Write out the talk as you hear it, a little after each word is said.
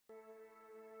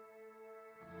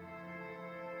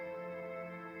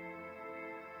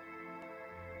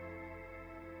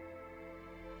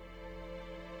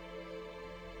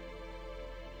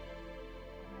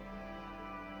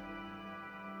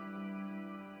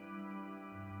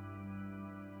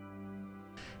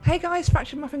Hey guys,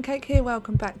 Fractured Muffin Cake here,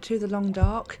 welcome back to The Long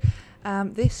Dark.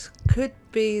 This could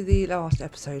be the last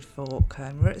episode for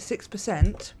Kern. We're at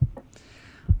 6%.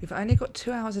 We've only got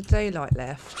 2 hours of daylight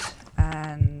left,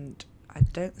 and I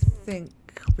don't think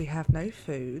we have no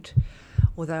food.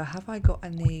 Although, have I got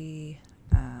any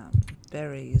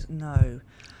berries? No.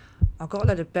 I've got a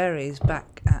load of berries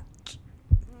back at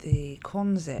the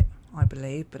Quonset, I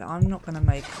believe, but I'm not going to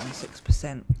make it on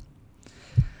 6%.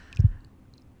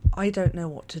 I don't know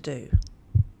what to do.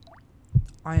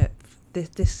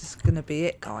 This is going to be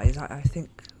it, guys. I think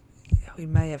we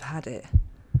may have had it.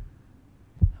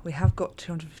 We have got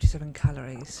 257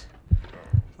 calories.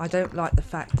 I don't like the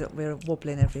fact that we're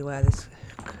wobbling everywhere. This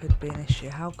could be an issue.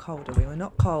 How cold are we? We're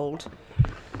not cold.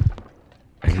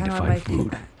 Can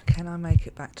I make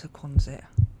it back to Quonset?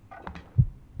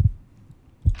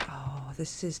 Oh,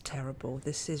 this is terrible.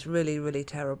 This is really, really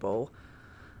terrible.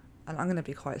 And I'm going to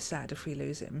be quite sad if we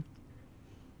lose him.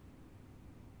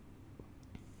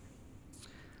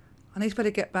 I need to better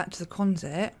get back to the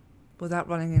Quonset without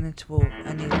running into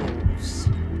any wolves.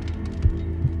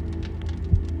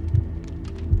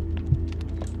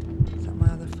 Is that my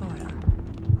other fire?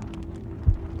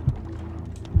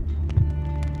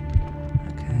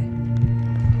 Okay.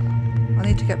 I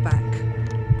need to get back.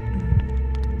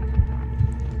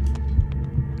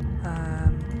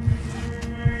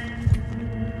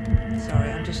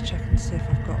 Sorry, I'm just checking to see if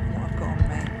I've got what I've got on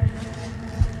me.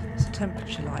 It's a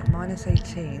temperature light,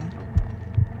 -18.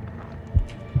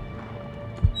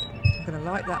 I'm going to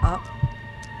light that up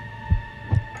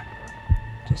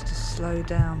just to slow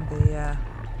down the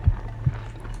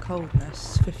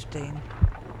coldness. 15.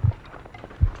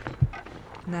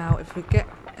 Now, if we get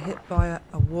hit by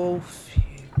a wolf,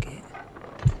 you get.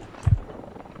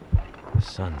 The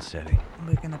sun's setting.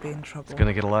 We're going to be in trouble. It's going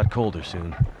to get a lot colder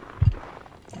soon.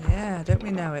 Yeah, don't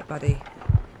we know it, buddy?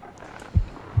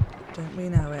 Don't we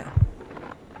know it?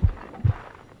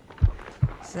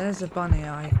 So there's a bunny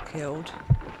I killed.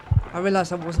 I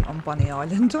realised I wasn't on Bunny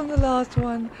Island on the last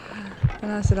one,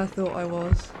 and I said I thought I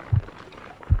was.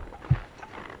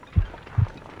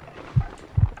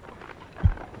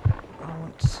 I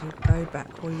want to go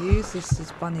back. We'll use this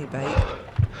as bunny bait.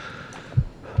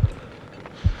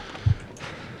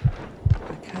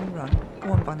 I can run.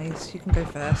 Go on, bunnies. You can go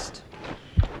first.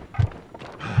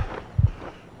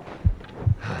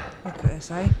 Look at this,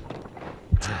 eh?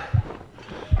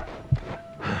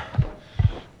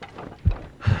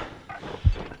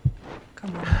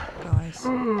 Come on, guys.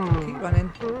 Keep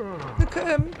running. Look at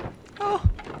him. Oh!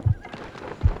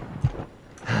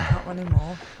 Can't run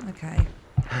anymore. Okay.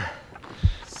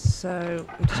 So,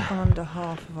 we've just gone under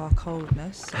half of our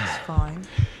coldness. That's fine.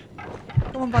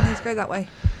 Come on, bunnies. Go that way.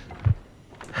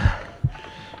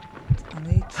 I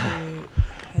need to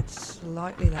head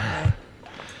slightly that way.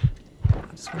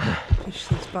 I just want to push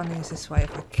these bunnies this way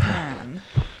if I can,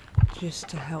 just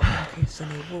to help in case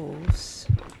any wolves.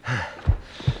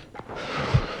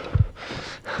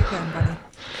 Keep going, bunny.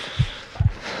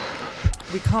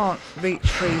 We can't reach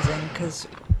freezing because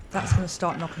that's going to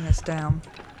start knocking us down.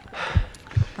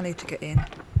 I need to get in. A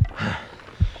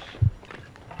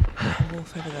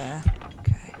wolf over there.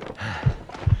 Okay.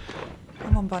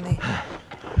 Come on, bunny.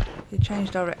 You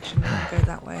change direction and go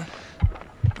that way.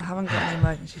 I haven't got any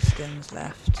emergency skins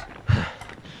left.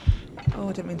 Oh,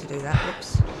 I didn't mean to do that.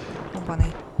 Whoops. Come on,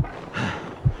 bunny.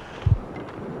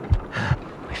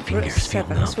 We're at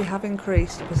 7, so we have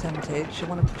increased the percentage. I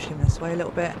want to push him this way a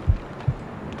little bit.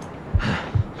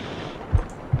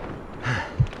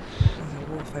 There's a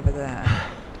wolf over there.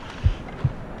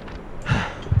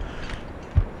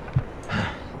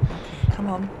 Okay, come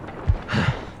on.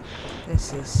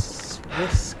 This is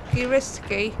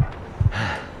risky.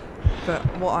 But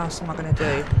what else am I going to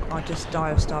do? I just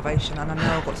die of starvation, and I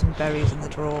know I've got some berries in the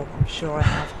drawer. I'm sure I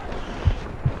have.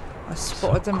 I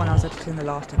spotted them when I was editing the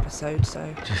last episode,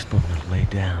 so. Just want to lay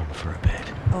down for a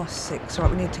bit. Oh, 6.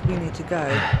 Right, we need to go.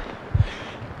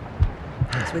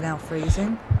 So we're now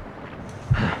freezing.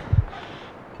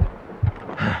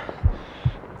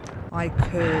 I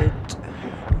could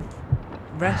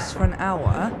rest for an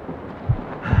hour.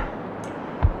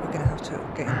 We're going to have to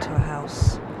get into a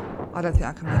house. I don't think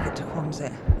I can make it to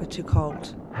Quonset. We're too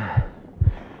cold. I'm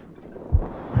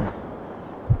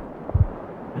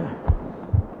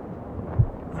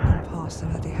going past the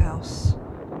bloody house.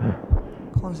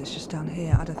 Quonset's just down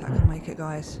here. I don't think I can make it,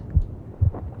 guys.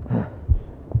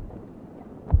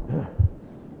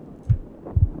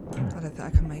 I don't think I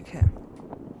can make it.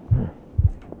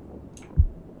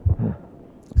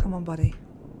 Come on, buddy.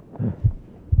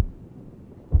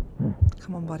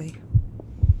 Come on, buddy.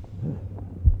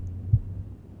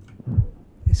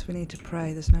 guess we need to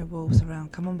pray there's no wolves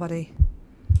around. Come on, buddy.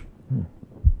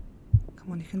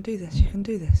 Come on, you can do this. You can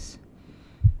do this.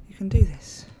 You can do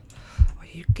this. Oh,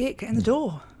 you get in the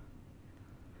door.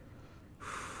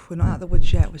 We're not out of the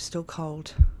woods yet. We're still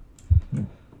cold.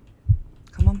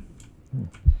 Come on.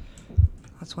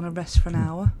 I just want to rest for an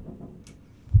hour.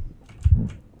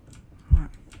 Right.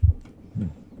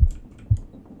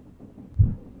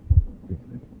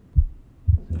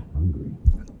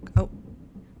 Oh,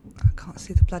 I can't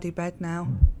see the bloody bed now.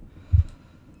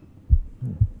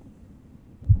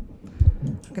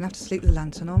 I'm going to have to sleep with the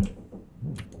lantern on.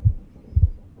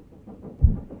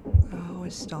 Oh, we're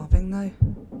starving though.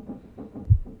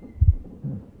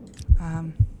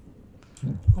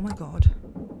 Oh my god.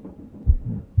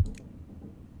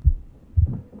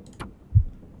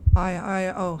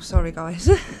 Oh, sorry guys.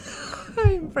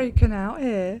 I'm freaking out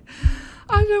here.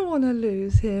 I don't want to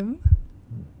lose him.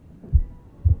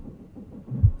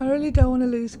 I really don't want to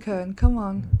lose Kern. Come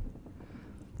on.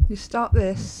 You start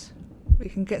this. We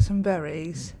can get some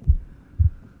berries.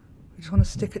 We just want to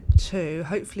stick at 2.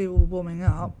 Hopefully we're warming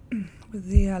up with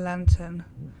the lantern.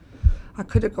 I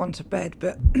could have gone to bed,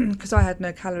 but because I had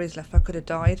no calories left, I could have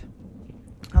died.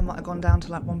 I might have gone down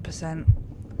to like 1%.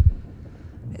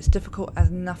 It's difficult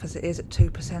enough as it is at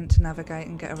 2% to navigate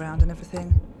and get around and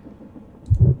everything.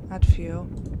 Add fuel.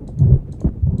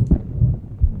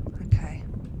 Okay.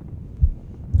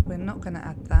 We're not going to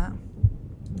add that.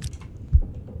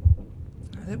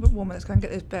 A little bit warmer. Let's go and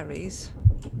get those berries.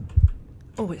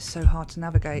 Oh, it's so hard to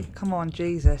navigate. Come on,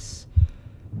 Jesus.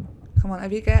 Come on,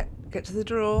 over you get. Get to the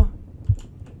drawer.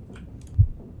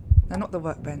 No, not the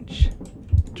workbench.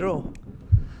 Drawer.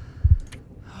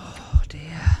 Oh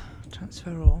dear.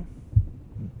 Transfer all.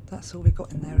 That's all we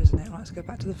got in there, isn't it? Right, let's go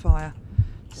back to the fire.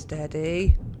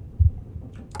 Steady.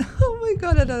 Oh my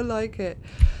god, I don't like it.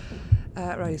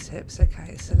 Rose hips.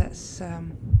 Okay, so let's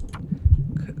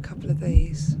cook a couple of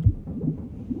these.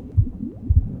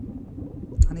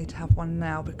 I need to have one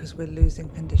now because we're losing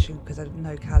condition because I have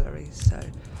no calories. So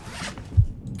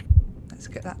let's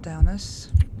get that down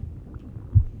us.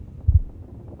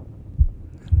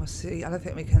 And we'll see. I don't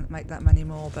think we can make that many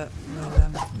more, but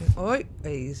we'll,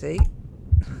 easy.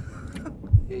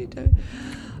 You don't.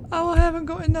 Oh, I haven't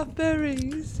got enough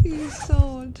berries. You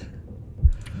sod.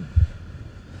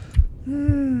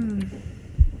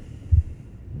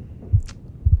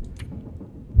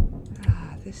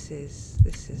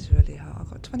 This is really hard. I've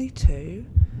got 22.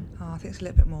 Oh, I think it's a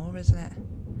little bit more, isn't it?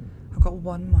 I've got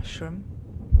 1 mushroom.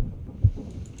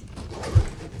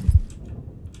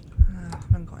 I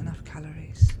haven't got enough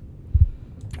calories.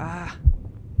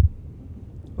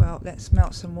 Well, let's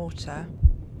melt some water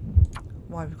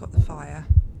while we've got the fire.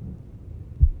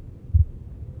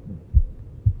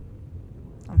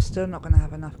 I'm still not going to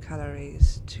have enough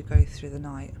calories to go through the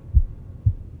night.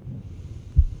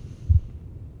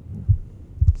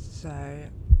 So,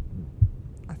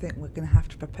 I think we're going to have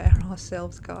to prepare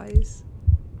ourselves, guys.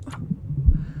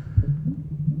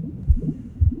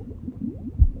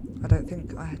 I don't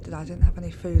think I didn't have any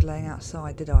food laying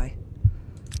outside, did I?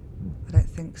 I don't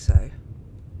think so.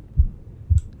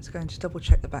 Let's go and just double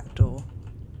check the back door.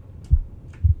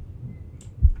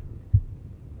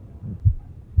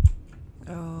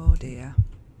 Oh dear.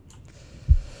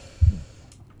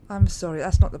 I'm sorry,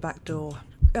 that's not the back door.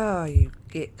 Oh, you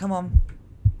git. Come on.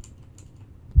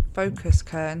 Focus,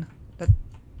 Kern.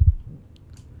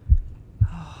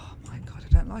 Oh my god,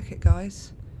 I don't like it,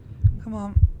 guys. Come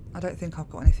on. I don't think I've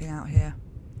got anything out here.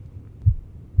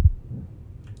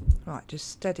 Right, just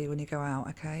steady when you go out,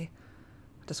 okay?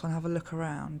 I just want to have a look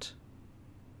around.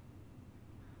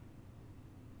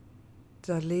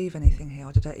 Did I leave anything here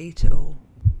or did I eat it all?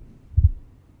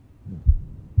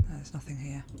 No, there's nothing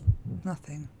here.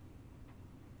 Nothing.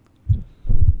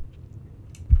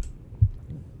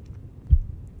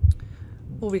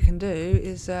 All we can do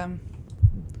is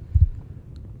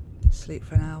sleep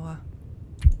for an hour.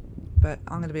 But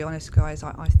I'm going to be honest, guys,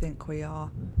 I think we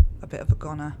are a bit of a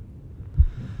goner.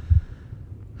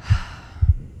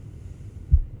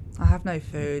 I have no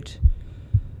food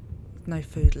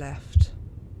left,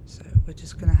 so we're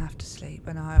just going to have to sleep,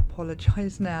 and I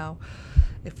apologise now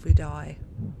if we die.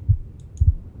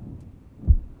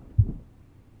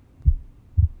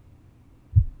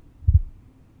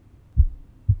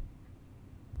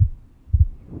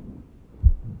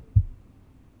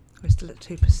 We're still at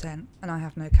 2% and I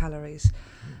have no calories,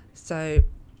 so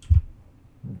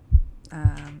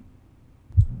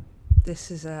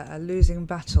this is a losing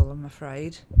battle, I'm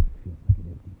afraid.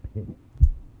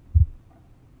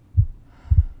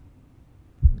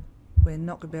 We're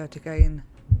not going to be able to gain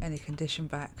any condition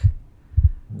back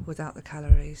without the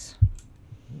calories.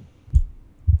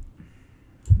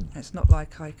 It's not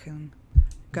like I can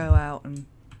go out and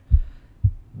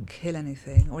kill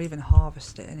anything or even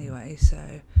harvest it anyway,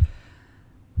 so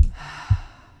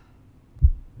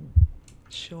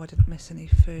sure I didn't miss any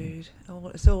food. Oh,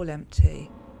 it's all empty.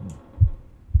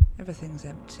 Everything's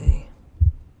empty.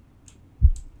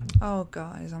 Oh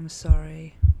guys, I'm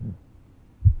sorry.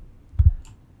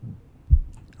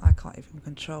 I can't even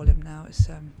control him now. It's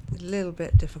a little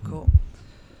bit difficult.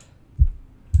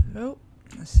 Oh,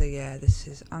 so yeah, this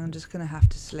is. I'm just gonna have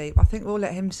to sleep. I think we'll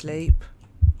let him sleep.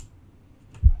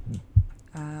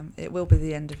 It will be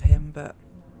the end of him, but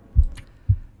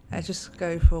let's just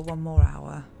go for 1 more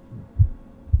hour.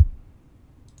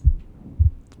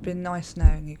 It's been nice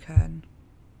knowing you, Kern.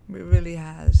 It really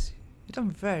has. You've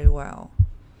done very well.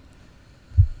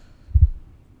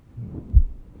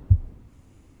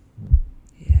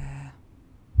 Yeah.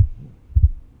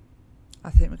 I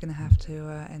think we're going to have to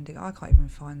end it. I can't even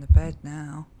find the bed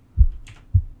now.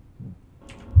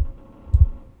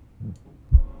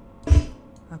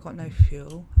 I've got no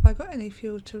fuel. Have I got any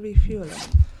fuel to refuel it?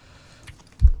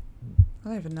 I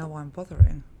don't even know why I'm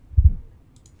bothering.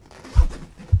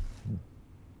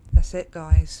 That's it,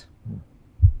 guys.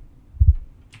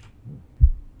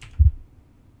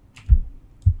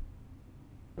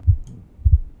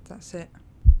 That's it.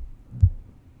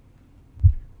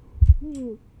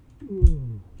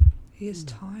 He is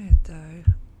tired though.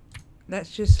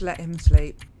 Let's just let him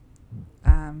sleep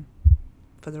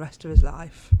for the rest of his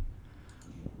life.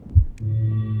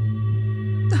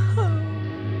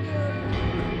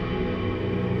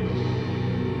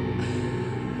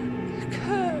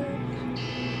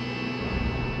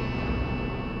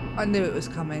 I knew it was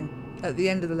coming. At the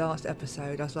end of the last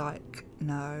episode, I was like,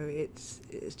 no, it's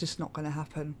just not going to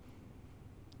happen.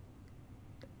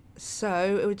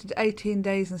 So, we did 18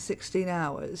 days and 16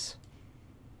 hours.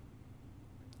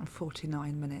 And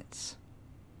 49 minutes.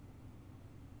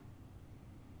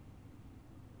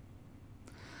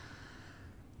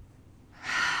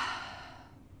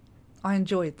 I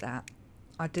enjoyed that.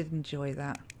 I did enjoy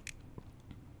that.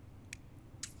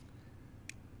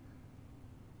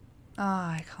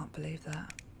 Ah, I can't believe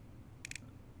that.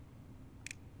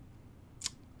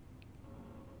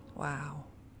 Wow.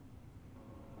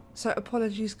 So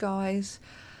apologies guys,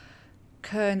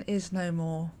 Kern is no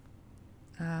more.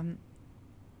 I've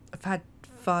had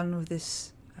fun with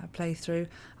this playthrough.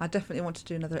 I definitely want to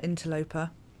do another Interloper.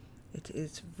 It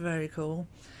is very cool.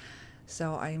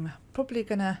 So I'm probably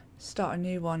going to start a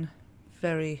new one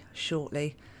very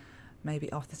shortly,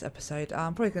 maybe after this episode.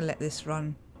 I'm probably going to let this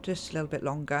run just a little bit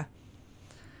longer.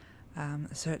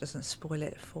 So it doesn't spoil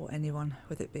it for anyone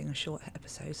with it being a short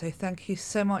episode. So thank you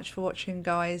so much for watching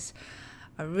guys.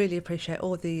 I really appreciate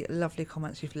all the lovely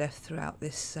comments you've left throughout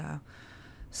this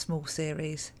small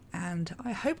series, and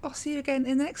I hope I'll see you again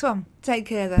in the next one. Take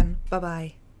care then, bye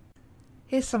bye.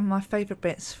 Here's some of my favourite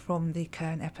bits from the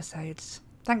Kern episodes.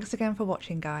 Thanks again for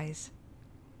watching guys.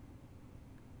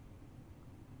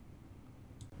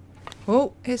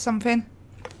 Oh, here's something.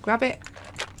 Grab it.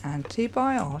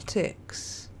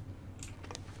 Antibiotics.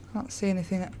 Can't see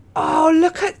anything. Oh,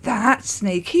 look at that,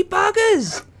 sneaky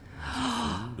buggers!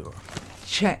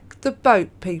 Check the boat,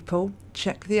 people.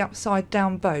 Check the upside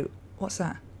down boat. What's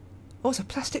that? Oh, it's a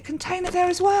plastic container there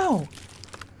as well.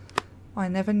 I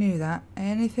never knew that.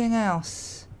 Anything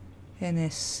else in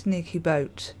this sneaky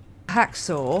boat?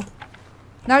 Hacksaw.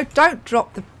 No, don't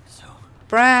drop the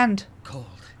brand. Cold.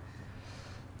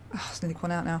 Oh, it's nearly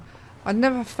gone out now. I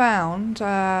never found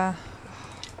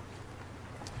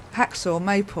hacksaw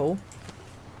maple.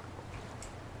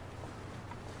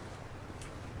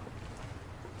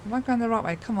 Am I going the right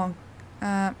way? Come on.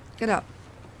 Get up.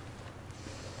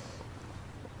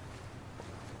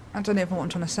 I don't even know what I'm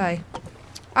trying to say.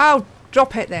 Oh,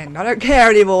 drop it then. I don't care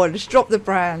anymore. Just drop the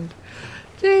brand.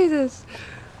 Jesus.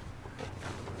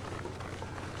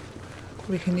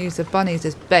 We can use the bunnies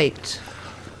as bait.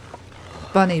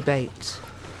 Bunny bait.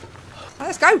 Oh,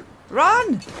 let's go.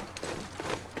 Run.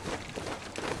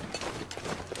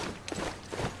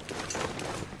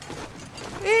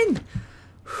 In.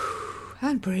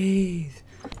 And breathe.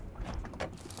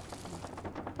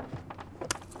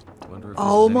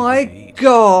 Oh my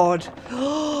god!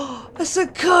 That's a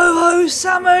coho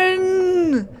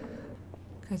salmon!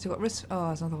 Okay, so we've got wrist. Oh,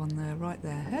 there's another one there, right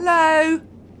there. Hello!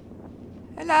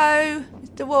 Hello,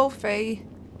 Mr. Wolfie.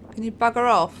 Can you bugger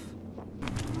off?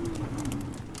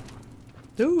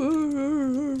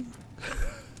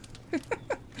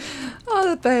 Oh,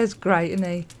 the bear's great, isn't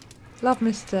he? Love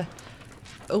Mr.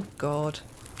 Oh god.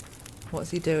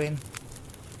 What's he doing?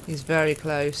 He's very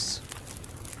close.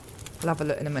 I'll have a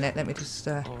look in a minute. Let me just...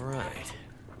 All right.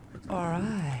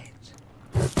 Alright.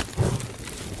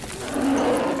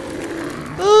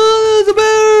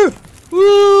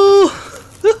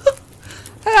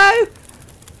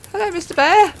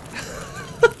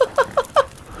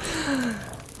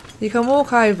 You can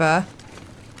walk over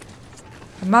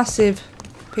a massive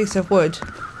piece of wood,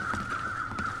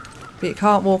 but you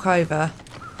can't walk over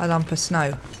a lump of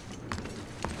snow.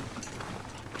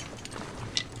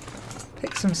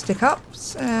 Pick some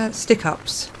stick-ups.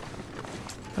 Stick-ups.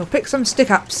 Oh, pick some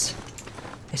stick-ups.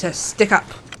 It says stick-up.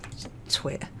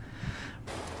 Twit.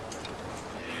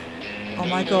 Oh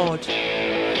my god.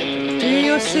 Do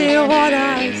you see what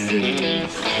I see?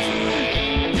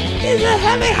 It's a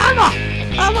heavy hammer!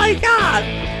 Oh my god!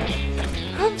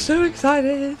 I'm so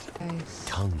excited.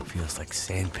 Tongue feels like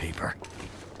sandpaper.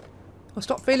 Well,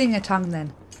 stop feeling your tongue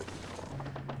then.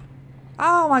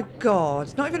 Oh my god,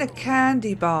 it's not even a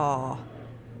candy bar.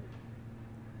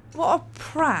 What a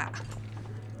prat.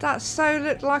 That so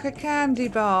looked like a candy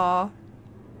bar.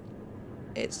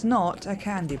 It's not a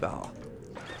candy bar.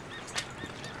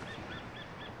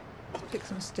 Pick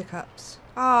some stick-ups.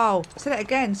 Oh, I said it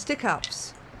again,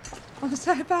 stick-ups. I'm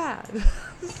so bad.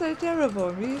 It's so terrible,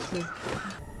 I'm useless.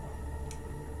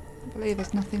 I believe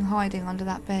there's nothing hiding under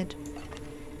that bed.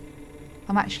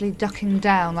 I'm actually ducking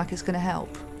down like it's going to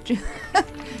help. Do you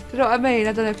know what I mean?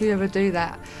 I don't know if you ever do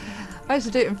that. I used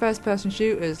to do it in first-person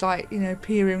shooters, like, you know,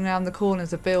 peering around the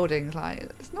corners of buildings. Like,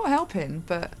 it's not helping,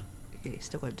 but you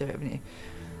still got to do it, haven't you?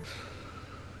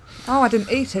 Oh, I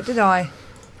didn't eat it, did I?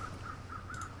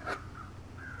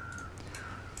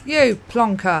 You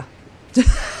plonker.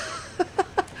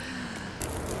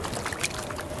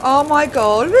 Oh my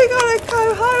god, we gotta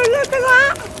go home, look at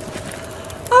that!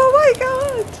 Oh my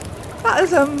god! That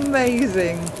is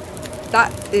amazing.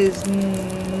 That is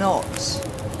not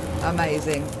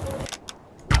amazing.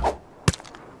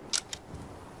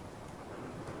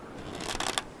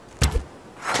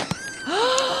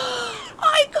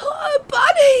 I got a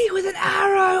bunny with an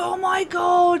arrow! Oh my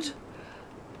god!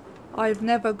 I've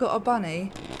never got a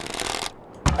bunny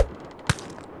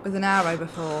with an arrow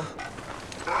before.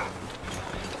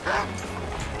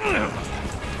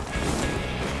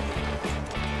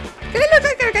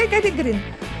 Get in.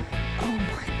 Oh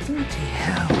my bloody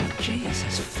hell.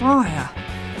 Jesus, fire.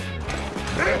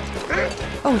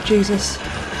 Oh, Jesus.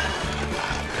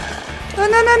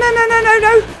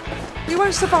 No. You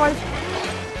won't survive.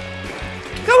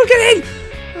 Go and get in.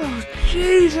 Oh,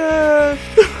 Jesus.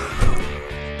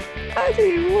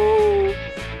 Bloody wall.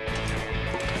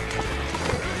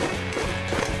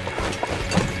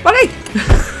 Bunny!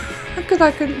 Because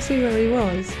I couldn't see where he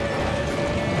was.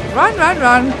 Run.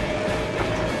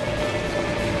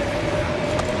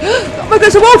 Oh my god,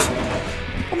 it's a wolf!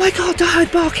 Oh my god, I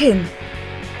heard barking.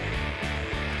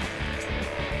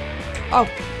 Oh.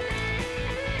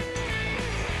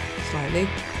 Slightly.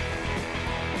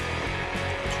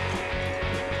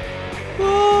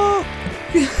 Oh!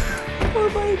 Oh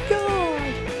my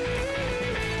god!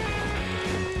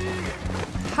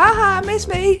 Haha, miss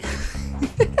me!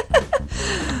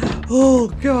 Oh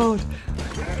god!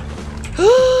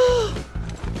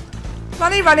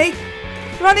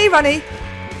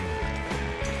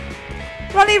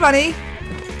 Runny!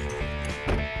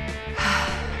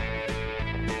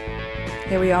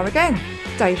 Here we are again.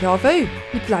 Deja vu.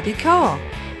 The bloody car.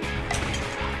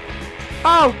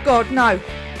 Oh god, no.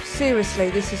 Seriously,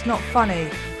 this is not funny.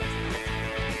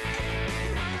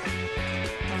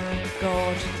 Oh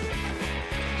god.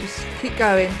 Just keep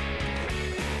going.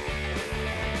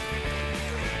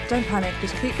 Don't panic,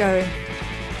 just keep going.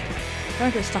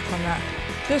 Don't get stuck on that.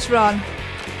 Just run.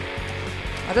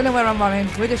 I don't know where I'm running.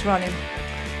 We're just running.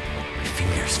 My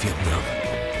fingers feel numb.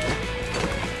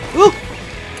 Ooh!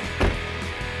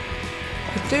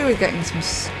 Could do with getting some.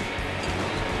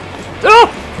 Oh!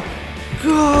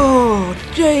 God,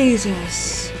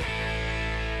 Jesus!